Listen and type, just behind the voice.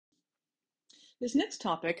This next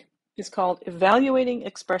topic is called Evaluating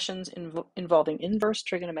Expressions Involving Inverse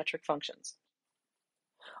Trigonometric Functions.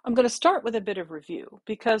 I'm going to start with a bit of review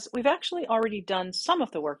because we've actually already done some of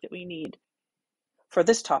the work that we need for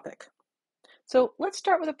this topic. So let's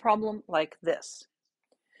start with a problem like this.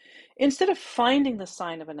 Instead of finding the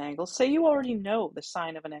sine of an angle, say you already know the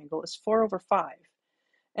sine of an angle is 4 over 5,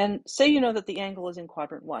 and say you know that the angle is in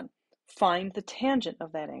quadrant 1. Find the tangent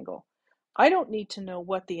of that angle. I don't need to know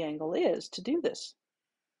what the angle is to do this.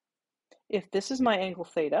 If this is my angle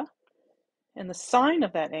theta, and the sine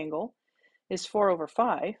of that angle is 4 over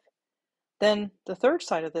 5, then the third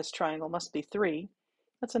side of this triangle must be 3.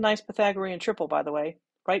 That's a nice Pythagorean triple, by the way.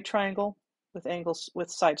 Right triangle with angles with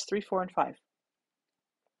sides 3, 4, and 5.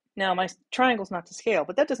 Now, my triangle's not to scale,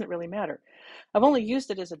 but that doesn't really matter. I've only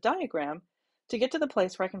used it as a diagram to get to the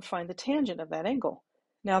place where I can find the tangent of that angle.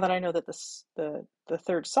 Now that I know that the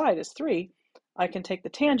third side is 3, I can take the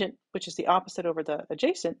tangent, which is the opposite over the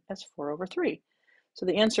adjacent, as 4 over 3. So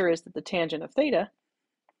the answer is that the tangent of theta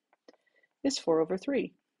is 4 over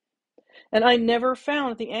 3. And I never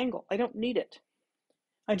found the angle. I don't need it.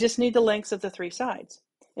 I just need the lengths of the 3 sides.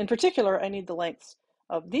 In particular, I need the lengths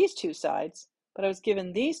of these 2 sides, but I was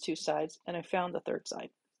given these 2 sides, and I found the third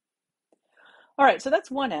side. All right, so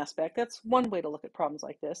that's one aspect. That's one way to look at problems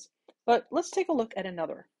like this. But let's take a look at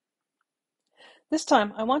another. This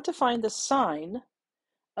time, I want to find the sine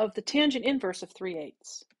of the tangent inverse of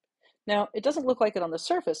 3/8. Now, it doesn't look like it on the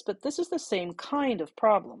surface, but this is the same kind of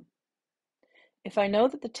problem. If I know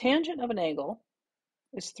that the tangent of an angle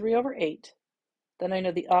is 3 over 8, then I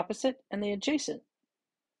know the opposite and the adjacent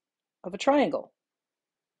of a triangle.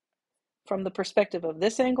 From the perspective of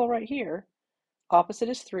this angle right here, opposite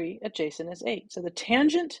is 3, adjacent is 8. So the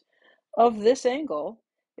tangent of this angle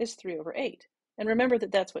is 3 over 8. And remember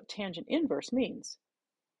that that's what tangent inverse means.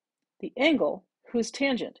 The angle whose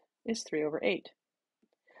tangent is 3 over 8.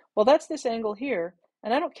 Well, that's this angle here,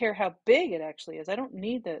 and I don't care how big it actually is. I don't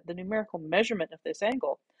need the numerical measurement of this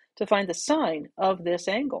angle to find the sine of this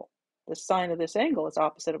angle. The sine of this angle is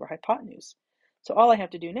opposite over hypotenuse. So all I have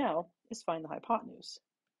to do now is find the hypotenuse.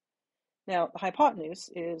 Now, the hypotenuse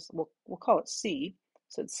is, we'll call it c.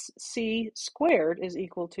 So it's c squared is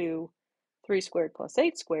equal to 3 squared plus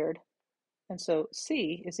 8 squared. And so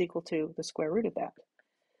c is equal to the square root of that.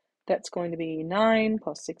 That's going to be 9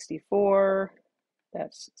 plus 64.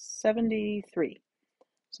 That's 73.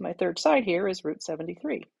 So my third side here is root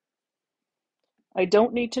 73. I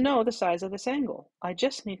don't need to know the size of this angle. I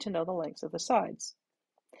just need to know the lengths of the sides.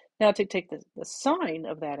 Now to take the sine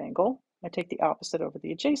of that angle, I take the opposite over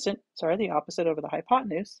the the opposite over the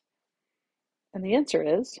hypotenuse. And the answer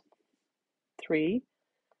is 3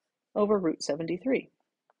 over root 73.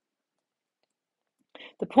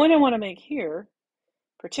 The point I want to make here,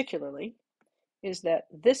 particularly, is that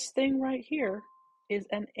this thing right here is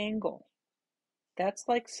an angle. That's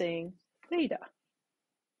like saying theta.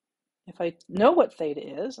 If I know what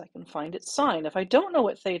theta is, I can find its sine. If I don't know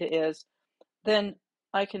what theta is, then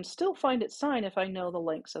I can still find its sine if I know the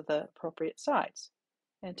lengths of the appropriate sides.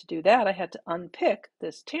 And to do that, I had to unpick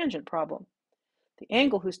this tangent problem. The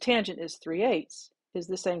angle whose tangent is 3/8 is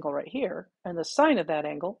this angle right here, and the sine of that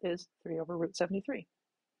angle is 3 over root 73.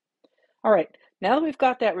 All right, now that we've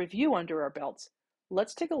got that review under our belts,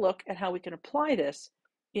 let's take a look at how we can apply this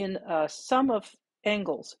in a sum of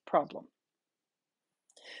angles problem.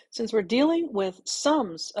 Since we're dealing with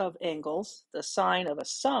sums of angles, the sine of a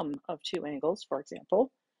sum of 2 angles, for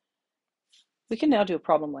example, we can now do a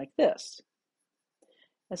problem like this.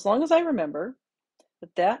 As long as I remember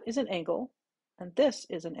that that is an angle and this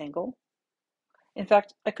is an angle, in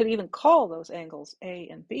fact, I could even call those angles A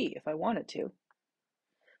and B if I wanted to,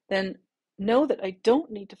 then know that I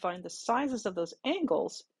don't need to find the sizes of those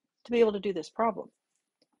angles to be able to do this problem.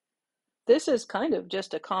 This is kind of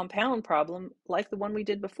just a compound problem like the one we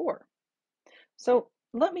did before. So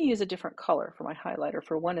let me use a different color for my highlighter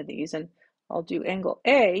for one of these, and I'll do angle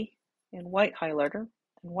A in white highlighter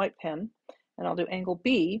and white pen, and I'll do angle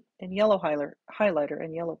B in yellow highlighter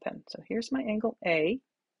and yellow pen. So here's my angle A,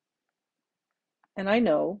 and I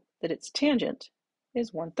know that its tangent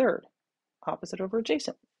is 1/3, opposite over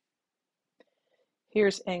adjacent.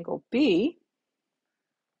 Here's angle B,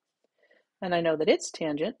 and I know that its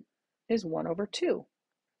tangent is 1 over 2,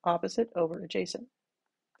 opposite over adjacent.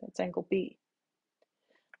 That's angle B.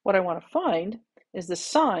 What I want to find is the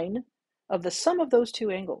sine of the sum of those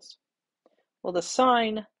 2 angles. Well, the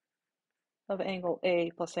sine of angle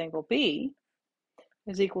A plus angle B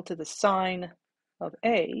is equal to the sine of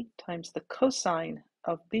A times the cosine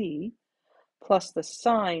of B plus the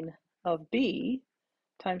sine of B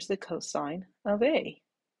times the cosine of A.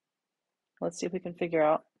 Let's see if we can figure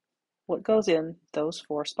out what goes in those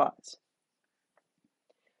 4 spots.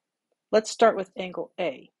 Let's start with angle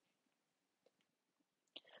A.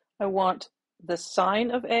 I want the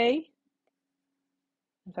sine of A.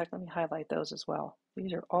 In fact, let me highlight those as well.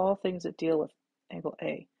 These are all things that deal with angle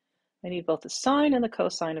A. I need both the sine and the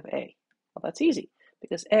cosine of A. Well, that's easy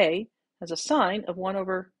because A has a sine of 1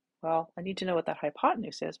 over, well, I need to know what that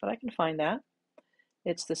hypotenuse is, but I can find that.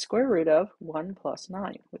 It's the square root of 1 plus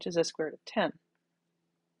 9, which is a square root of 10.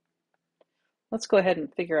 Let's go ahead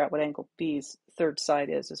and figure out what angle B's third side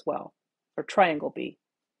is as well, or triangle B.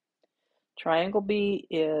 Triangle B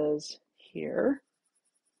is here,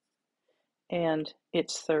 and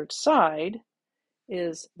its third side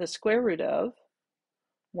is the square root of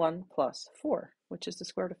 1 plus 4, which is the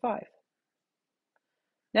square root of 5.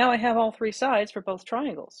 Now I have all 3 sides for both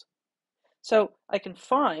triangles. So I can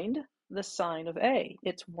find the sine of A.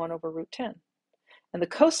 It's 1 over root 10. And the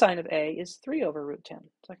cosine of A is 3 over root 10.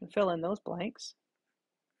 So I can fill in those blanks.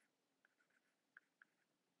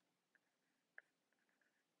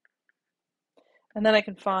 And then I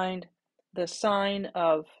can find the sine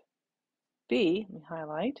of B. Let me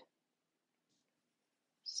highlight.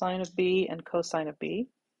 Sine of B and cosine of B.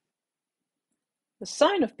 The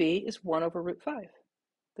sine of B is 1 over root 5.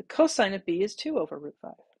 The cosine of B is 2 over root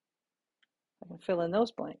 5. I can fill in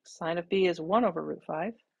those blanks. Sine of B is 1 over root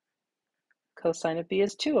 5. Cosine of B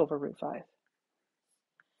is 2 over root 5.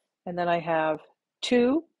 And then I have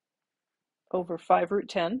 2 over 5 root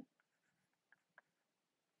 10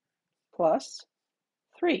 plus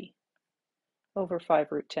 3 over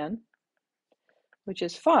 5 root 10, which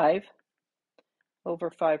is 5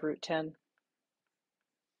 over 5 root 10,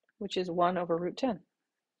 which is 1 over root 10.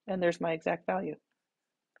 And there's my exact value.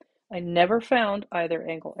 I never found either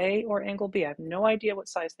angle A or angle B. I have no idea what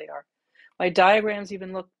size they are. My diagrams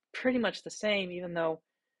even look pretty much the same, even though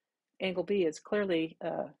angle B is clearly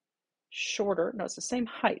shorter. No, it's the same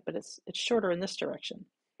height, but it's shorter in this direction.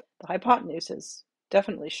 The hypotenuse is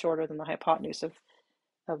definitely shorter than the hypotenuse of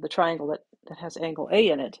the triangle that has angle A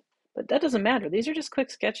in it. But that doesn't matter. These are just quick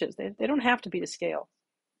sketches. They don't have to be to scale.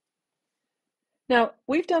 Now,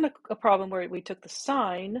 we've done a problem where we took the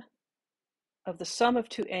sine of the sum of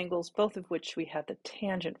 2 angles, both of which we had the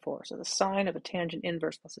tangent for. So the sine of a tangent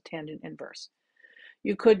inverse plus a tangent inverse.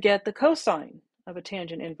 You could get the cosine of a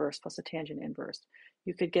tangent inverse plus a tangent inverse.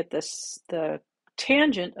 You could get the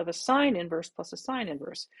tangent of a sine inverse plus a sine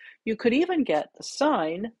inverse. You could even get the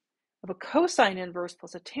sine of a cosine inverse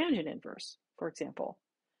plus a tangent inverse, for example.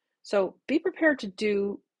 So be prepared to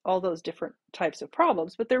do all those different types of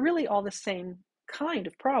problems, but they're really all the same kind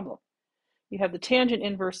of problem. You have the tangent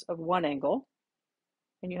inverse of one angle,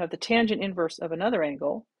 and you have the tangent inverse of another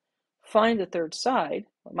angle. Find the third side.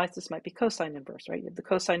 This might be cosine inverse, right? You have the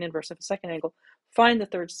cosine inverse of a second angle. Find the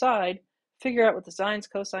third side. Figure out what the sines,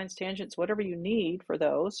 cosines, tangents, whatever you need for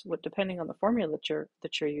those, depending on the formula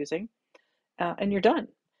that you're using, and you're done.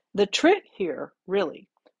 The trick here really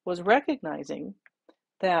was recognizing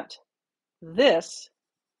that this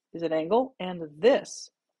is an angle and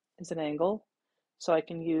this is an angle, so I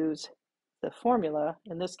can use the formula.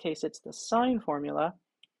 In this case, it's the sine formula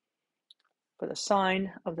for the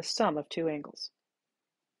sine of the sum of 2 angles.